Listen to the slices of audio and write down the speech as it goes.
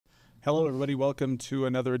Hello, everybody. Welcome to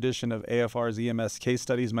another edition of AFR's EMS Case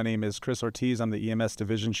Studies. My name is Chris Ortiz. I'm the EMS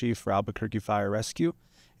Division Chief for Albuquerque Fire Rescue.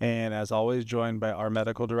 And as always, joined by our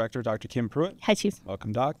Medical Director, Dr. Kim Pruitt. Hi, Chief.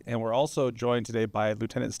 Welcome, Doc. And we're also joined today by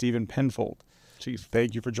Lieutenant Stephen Penfold. Chief,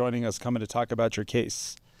 thank you for joining us, coming to talk about your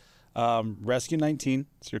case. Rescue 19,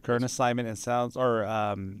 it's your current assignment, and sounds,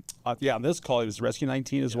 on this call, it was Rescue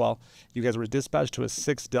 19 as well. You guys were dispatched to a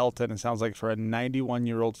 6 Delta, and it sounds like for a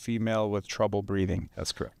 91-year-old female with trouble breathing.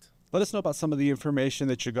 That's correct. Let us know about some of the information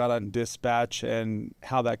that you got on dispatch and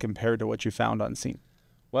how that compared to what you found on scene.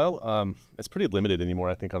 Well, it's pretty limited anymore,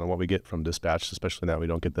 I think, on what we get from dispatch, especially now we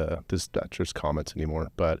don't get the dispatcher's comments anymore.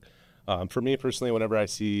 But for me personally, whenever I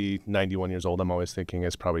see 91 years old, I'm always thinking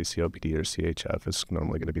it's probably COPD or CHF. It's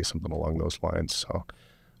normally going to be something along those lines. So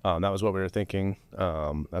that was what we were thinking.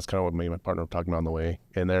 That's kind of what me and my partner were talking about on the way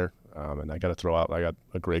in there. And I got to throw out, I got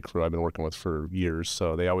a great crew I've been working with for years,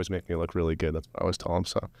 so they always make me look really good. That's what I always tell them.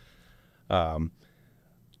 So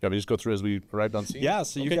we just go through as we arrived on scene? Yeah,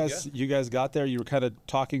 so you guys got there. You were kind of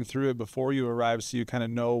talking through it before you arrived, so you kind of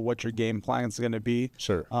know what your game plan is going to be.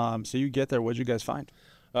 Sure. So you get there. What did you guys find?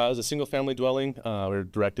 It was a single-family dwelling. We were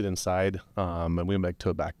directed inside, and we went back to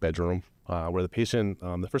a back bedroom where the patient,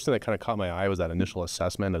 the first thing that kind of caught my eye was that initial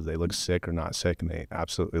assessment of they looked sick or not sick, and they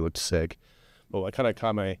absolutely looked sick. But what kind of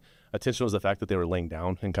caught my attention was the fact that they were laying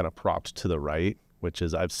down and kind of propped to the right, which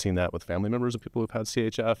is, I've seen that with family members of people who've had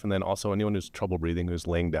CHF, and then also anyone who's trouble breathing who's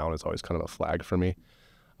laying down is always kind of a flag for me.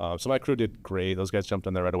 So my crew did great. Those guys jumped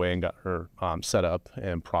in there right away and got her set up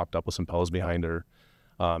and propped up with some pillows behind her.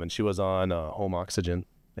 And she was on home oxygen,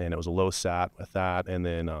 and it was a low sat with that. And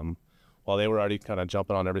then while they were already kind of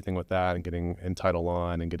jumping on everything with that and getting Entitle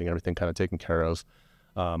on and getting everything kind of taken care of,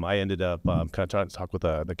 I ended up kind of trying to talk with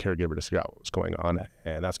the caregiver to figure out what was going on.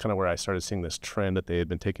 And that's kind of where I started seeing this trend that they had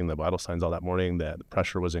been taking the vital signs all that morning, that the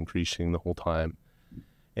pressure was increasing the whole time.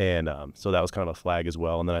 And so that was kind of a flag as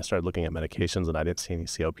well. And then I started looking at medications, and I didn't see any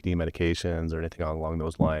COPD medications or anything along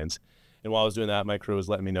those lines. And while I was doing that, my crew was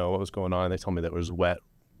letting me know what was going on. They told me that it was wet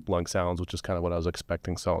lung sounds, which is kind of what I was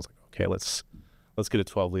expecting. So I was like, okay, let's get a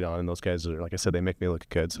 12 lead on. And those guys are, like I said, they make me look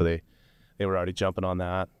good. So they were already jumping on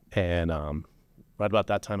that. And right about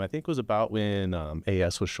that time, I think it was about when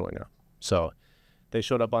AS was showing up. So they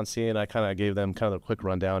showed up on scene. I kind of gave them kind of a quick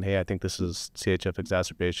rundown. Hey, I think this is CHF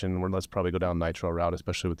exacerbation. Let's probably go down Nitro route,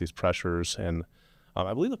 especially with these pressures. And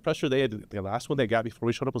I believe the pressure the last one they got before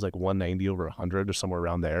we showed up was like 190 over 100 or somewhere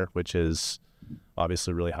around there, which is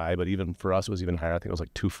obviously really high. But even for us, it was even higher. I think it was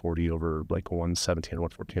like 240 over like 117 or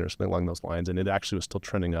 114 or something along those lines. And it actually was still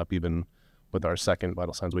trending up even with our second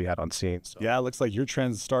vital signs we had on scene. So. Yeah, it looks like your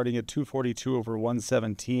trend's starting at 242 over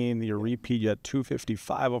 117. Your repeat at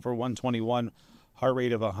 255 over 121. Heart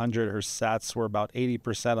rate of 100. Her sats were about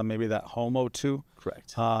 80% on maybe that HOMO too.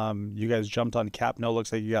 Correct. You guys jumped on CAPNO.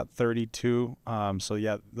 Looks like you got 32. So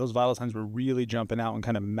yeah, those vital signs were really jumping out and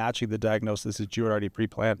kind of matching the diagnosis that you had already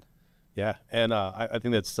pre-planned. Yeah, and I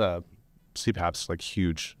think that's CPAP's like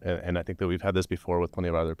huge, and I think that we've had this before with plenty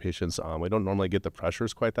of other patients. We don't normally get the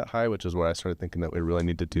pressures quite that high, which is where I started thinking that we really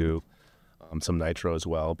need to do some Nitro as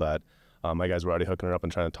well. But my guys were already hooking her up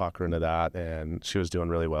and trying to talk her into that, and she was doing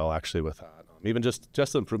really well actually with that. Even just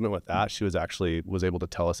the improvement with that, she was able to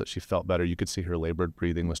tell us that she felt better. You could see her labored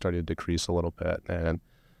breathing was starting to decrease a little bit, and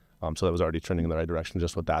so that was already trending in the right direction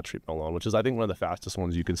just with that treatment alone, which is, I think, one of the fastest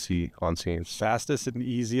ones you can see on scene. Fastest and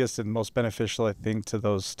easiest and most beneficial, I think, to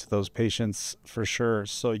those patients for sure.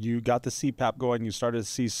 So you got the CPAP going. You started to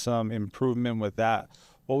see some improvement with that.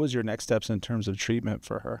 What was your next steps in terms of treatment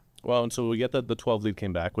for her? Well, and so we get the 12 lead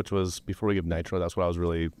came back, which was before we give Nitro. That's what I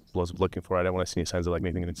was looking for. I didn't want to see any signs of like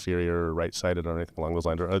anything inferior or right-sided or anything along those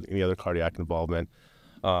lines, or any other cardiac involvement.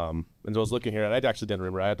 And so I was looking here, and I actually didn't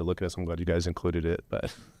remember. I had to look at it, so I'm glad you guys included it.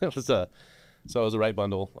 But it was it was a right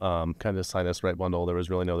bundle, kind of sinus right bundle. There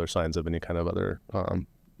was really no other signs of any kind of other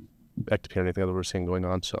ectopy or anything that we were seeing going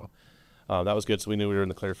on. So that was good. So we knew we were in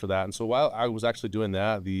the clear for that. And so while I was actually doing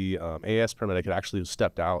that, the AS paramedic had actually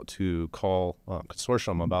stepped out to call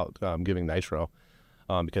consortium about giving Nitro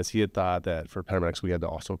because he had thought that for paramedics we had to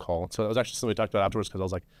also call. So that was actually something we talked about afterwards, because I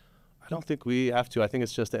was like, I don't think we have to. I think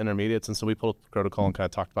it's just the intermediates. And so we pulled up the protocol and kind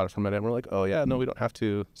of talked about it for a minute. And we're like, oh, yeah, no, we don't have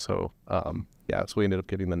to. So, so we ended up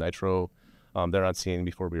giving the Nitro there on scene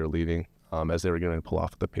before we were leaving. As they were going to pull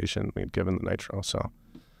off the patient, we had given the Nitro. So,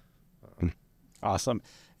 awesome.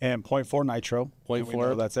 And 0.4 Nitro.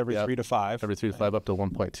 0.4. That's every 3 to 5. Every 3 to 5 up to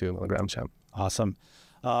 1.2 milligrams. Yeah. Awesome.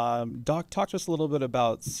 Doc, talk to us a little bit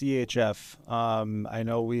about CHF. I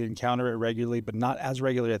know we encounter it regularly, but not as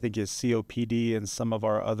regularly, I think, as COPD and some of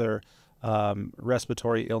our other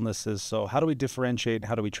respiratory illnesses. So how do we differentiate?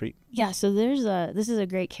 How do we treat? Yeah, so this is a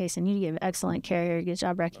great case, and you give excellent care here. Good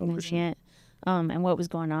job recognizing it, and what was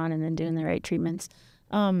going on, and then doing the right treatments.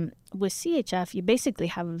 With CHF, you basically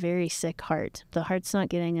have a very sick heart. The heart's not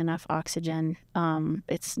getting enough oxygen.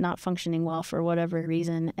 It's not functioning well for whatever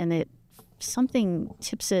reason, and something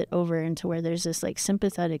tips it over into where there's this like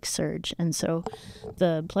sympathetic surge. And so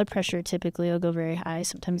the blood pressure typically will go very high.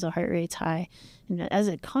 Sometimes the heart rate's high. And as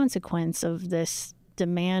a consequence of this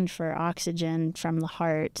demand for oxygen from the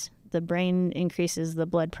heart, the brain increases the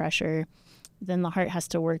blood pressure. Then the heart has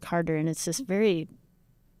to work harder. And it's this very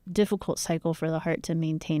difficult cycle for the heart to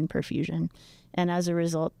maintain perfusion. And as a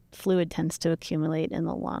result, fluid tends to accumulate in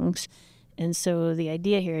the lungs. And so the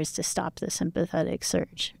idea here is to stop the sympathetic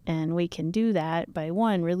surge. And we can do that by,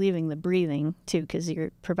 one, relieving the breathing, too, because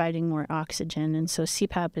you're providing more oxygen. And so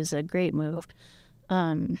CPAP is a great move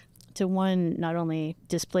to, one, not only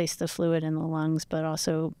displace the fluid in the lungs, but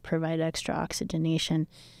also provide extra oxygenation.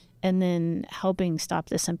 And then helping stop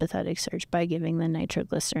the sympathetic surge by giving the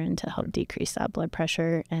nitroglycerin to help decrease that blood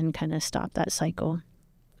pressure and kind of stop that cycle.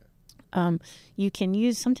 You can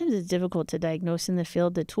use, sometimes it's difficult to diagnose in the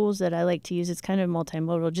field. The tools that I like to use, it's kind of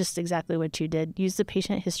multimodal, just exactly what you did. Use the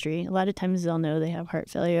patient history. A lot of times they'll know they have heart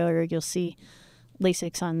failure, or you'll see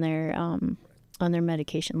Lasix on their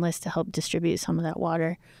medication list to help distribute some of that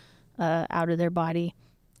water out of their body.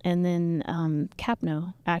 And then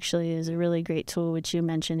CAPNO actually is a really great tool, which you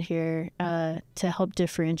mentioned here, to help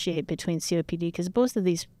differentiate between COPD, because both of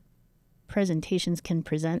these presentations can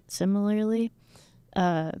present similarly.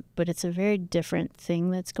 But it's a very different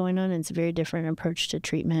thing that's going on, and it's a very different approach to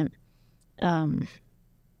treatment.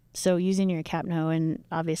 So using your CAPNO, and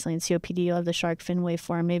obviously in COPD you'll have the shark fin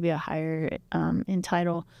waveform, maybe a higher in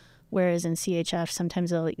tidal, whereas in CHF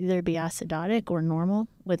sometimes it'll either be acidotic or normal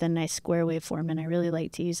with a nice square waveform, and I really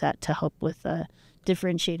like to use that to help with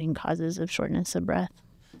differentiating causes of shortness of breath.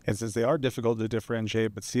 And since they are difficult to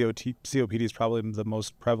differentiate, but COPD is probably the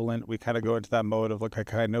most prevalent, we kind of go into that mode of, look,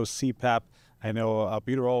 I know CPAP, I know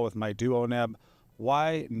albuterol with my duoneb.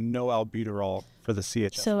 Why no albuterol for the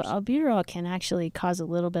CHF? So albuterol can actually cause a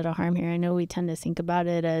little bit of harm here. I know we tend to think about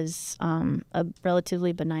it as a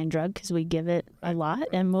relatively benign drug because we give it a lot,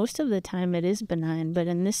 and most of the time it is benign. But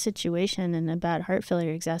in this situation, in a bad heart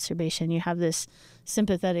failure exacerbation, you have this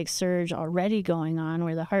sympathetic surge already going on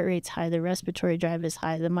where the heart rate's high, the respiratory drive is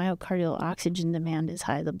high, the myocardial oxygen demand is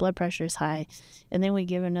high, the blood pressure is high, and then we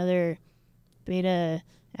give another beta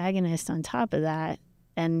agonist on top of that,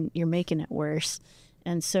 and you're making it worse.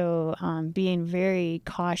 And so being very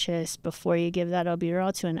cautious before you give that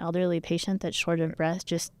albuterol to an elderly patient that's short of breath,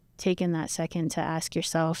 just taking that second to ask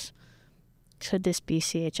yourself, could this be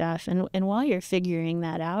CHF? And while you're figuring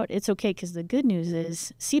that out, it's okay, because the good news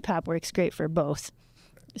is CPAP works great for both.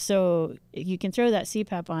 So you can throw that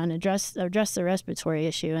CPAP on, address the respiratory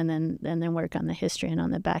issue, and then work on the history and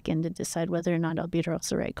on the back end to decide whether or not albuterol is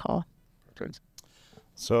the right call. Perfect.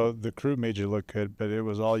 So the crew made you look good, but it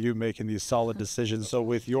was all you making these solid decisions. So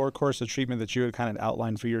with your course of treatment that you had kind of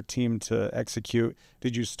outlined for your team to execute,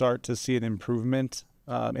 did you start to see an improvement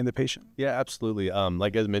in the patient? Yeah, absolutely.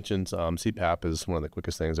 Like I mentioned, CPAP is one of the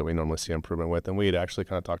quickest things that we normally see improvement with. And we had actually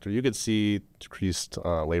kind of talked to her. You could see decreased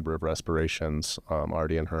labor of respirations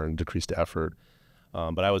already in her and decreased effort.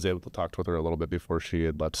 But I was able to talk with her a little bit before she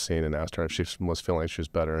had left scene and asked her if she was feeling like she was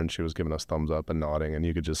better, and she was giving us thumbs up and nodding, and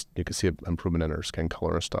you could see an improvement in her skin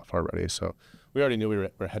color and stuff already. So we already knew we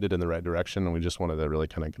were headed in the right direction, and we just wanted to really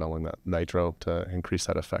kind of get along that nitro to increase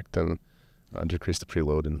that effect and decrease the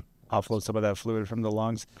preload and offload some of that fluid from the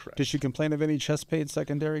lungs. Correct. Did she complain of any chest pain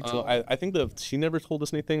secondary to I think she never told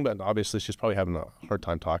us anything, but obviously she's probably having a hard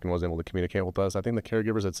time talking, wasn't able to communicate with us. I think the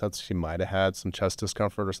caregivers had said she might have had some chest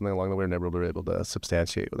discomfort or something along the way. We never were able to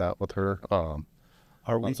substantiate that with her.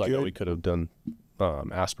 Are we so I know we could have done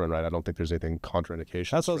aspirin, right? I don't think there's anything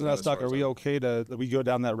contraindication. That's what I was going to ask, Doc. Are we okay we go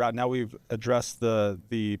down that route? Now we've addressed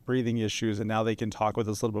the breathing issues, and now they can talk with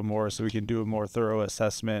us a little bit more, so we can do a more thorough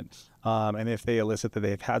assessment. And if they elicit that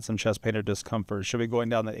they've had some chest pain or discomfort, should we be going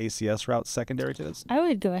down the ACS route secondary to this? I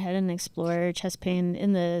would go ahead and explore chest pain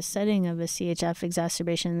in the setting of a CHF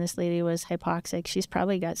exacerbation. This lady was hypoxic. She's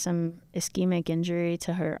probably got some ischemic injury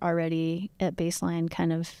to her already at baseline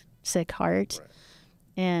kind of sick heart. Right.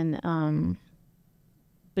 And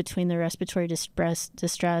between the respiratory distress,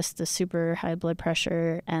 the super high blood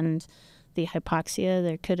pressure, and the hypoxia,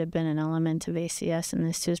 there could have been an element of ACS in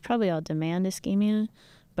this too. It's probably all demand ischemia,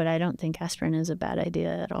 but I don't think aspirin is a bad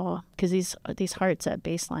idea at all, because these hearts at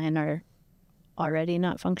baseline are already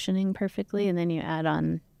not functioning perfectly, and then you add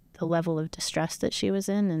on the level of distress that she was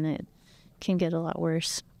in, and it can get a lot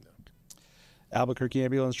worse. Albuquerque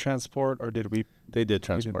ambulance transport, or did we? They did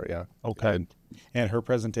transport, yeah. Okay. And her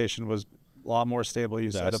presentation was a lot more stable,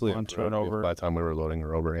 you said, upon turnover. By the time we were loading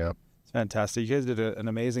her over, yeah. Fantastic. You guys did an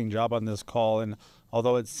amazing job on this call. And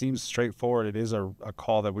although it seems straightforward, it is a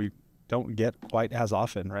call that we don't get quite as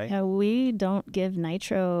often, right? Yeah, we don't give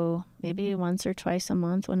Nitro maybe once or twice a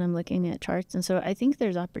month when I'm looking at charts. And so I think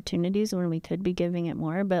there's opportunities when we could be giving it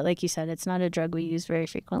more. But like you said, it's not a drug we use very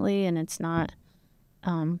frequently, and it's not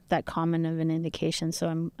that common of an indication.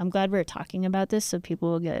 So I'm glad we're talking about this so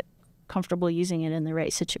people will get comfortable using it in the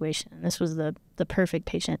right situation. This was the perfect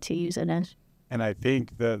patient to use it in. And I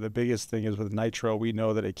think the biggest thing is with Nitro, we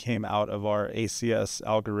know that it came out of our ACS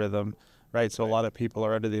algorithm, right? So a lot of people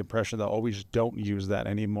are under the impression that, we just don't use that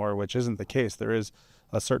anymore, which isn't the case. There is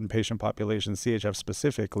a certain patient population, CHF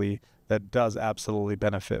specifically, that does absolutely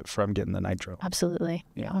benefit from getting the Nitro. Absolutely.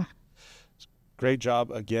 Yeah. Great job.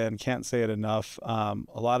 Again, can't say it enough. A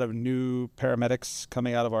lot of new paramedics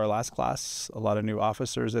coming out of our last class, a lot of new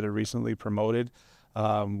officers that are recently promoted.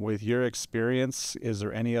 With your experience, is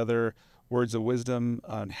there any other words of wisdom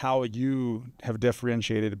on how you have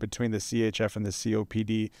differentiated between the CHF and the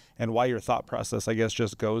COPD, and why your thought process, I guess,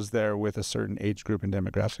 just goes there with a certain age group and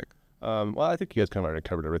demographic? Well, I think you guys kind of already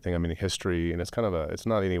covered everything. I mean, history, and it's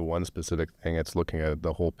not any one specific thing. It's looking at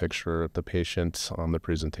the whole picture, the patient, the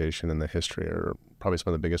presentation, and the history are probably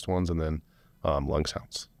some of the biggest ones. And then lung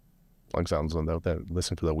sounds. Lung sounds, and that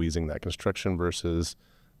listen to the wheezing, that constriction versus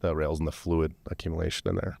the rails and the fluid accumulation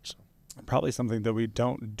in there. So. Probably something that we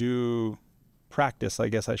don't do practice, I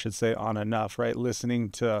guess I should say, on enough, right? Listening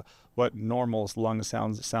to what normal lung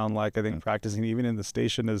sounds sound like. I think practicing even in the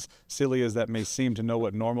station, as silly as that may seem, to know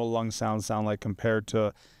what normal lung sounds sound like compared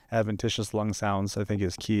to adventitious lung sounds, I think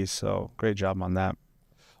is key. So great job on that.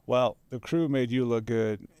 Well, the crew made you look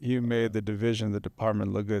good. You made the division, the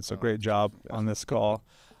department look good. So great job on this call.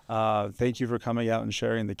 Thank you for coming out and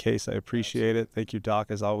sharing the case. I appreciate it. Thank you, Doc,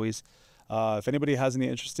 as always. If anybody has any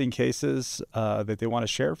interesting cases that they want to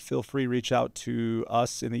share, feel free to reach out to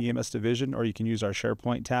us in the EMS division, or you can use our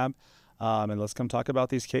SharePoint tab. And let's come talk about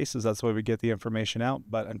these cases. That's why we get the information out.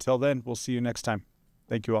 But until then, we'll see you next time.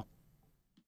 Thank you all.